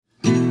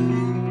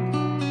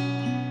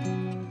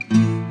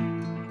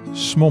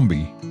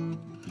Smombie.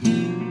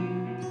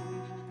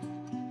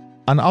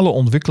 Aan alle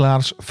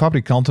ontwikkelaars,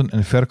 fabrikanten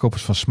en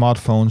verkopers van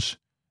smartphones,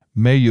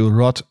 may you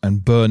rot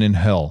and burn in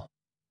hell.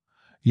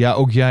 Ja,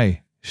 ook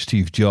jij,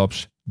 Steve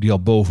Jobs, die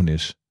al boven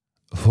is.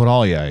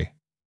 Vooral jij.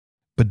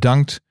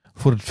 Bedankt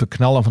voor het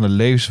verknallen van de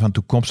levens van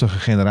toekomstige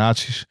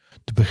generaties,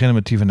 te beginnen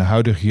met die van de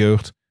huidige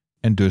jeugd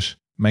en dus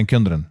mijn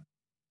kinderen.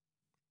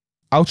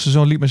 Oudste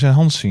zoon liet me zijn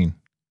hand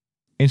zien.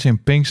 In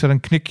zijn pink zat een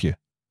knikje,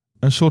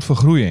 een soort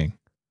vergroeiing.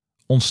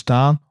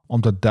 Ontstaan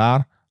omdat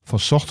daar van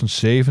 's ochtends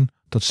 7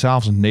 tot 's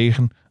avonds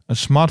 9 een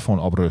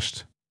smartphone op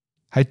rust.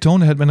 Hij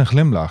toonde het met een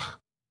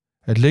glimlach.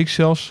 Het leek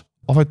zelfs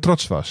of hij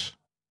trots was.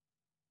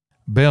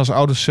 Ben je als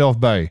ouders zelf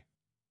bij?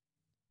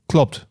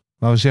 Klopt,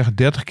 maar we zeggen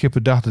 30 keer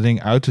per dag het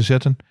ding uit te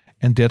zetten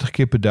en 30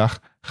 keer per dag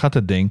gaat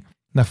het ding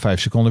na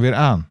 5 seconden weer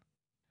aan.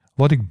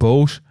 Word ik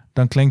boos,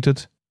 dan klinkt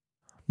het: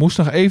 moest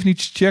nog even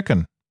iets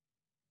checken.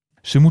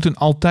 Ze moeten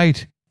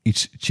altijd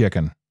iets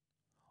checken,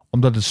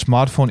 omdat de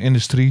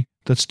smartphone-industrie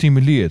dat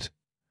stimuleert,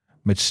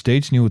 met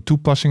steeds nieuwe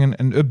toepassingen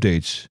en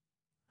updates.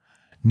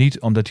 Niet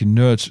omdat die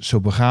nerds zo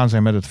begaan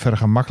zijn met het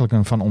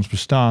vergemakkelijken van ons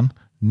bestaan,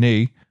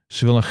 nee,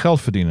 ze willen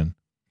geld verdienen.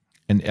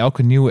 En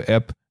elke nieuwe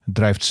app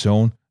drijft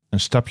zo'n een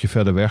stapje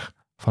verder weg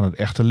van het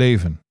echte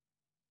leven.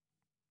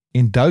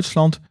 In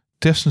Duitsland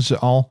testen ze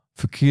al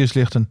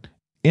verkeerslichten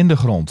in de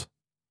grond,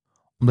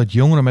 omdat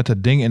jongeren met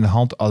het ding in de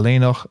hand alleen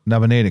nog naar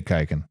beneden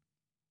kijken.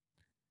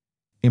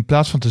 In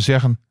plaats van te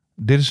zeggen,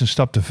 dit is een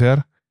stap te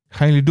ver,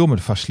 gaan jullie door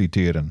met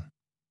faciliteren.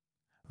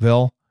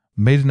 Wel,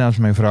 mede namens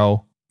mijn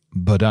vrouw,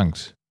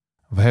 bedankt.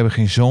 We hebben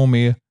geen zoon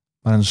meer,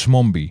 maar een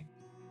smombie.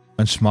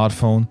 Een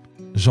smartphone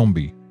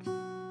zombie.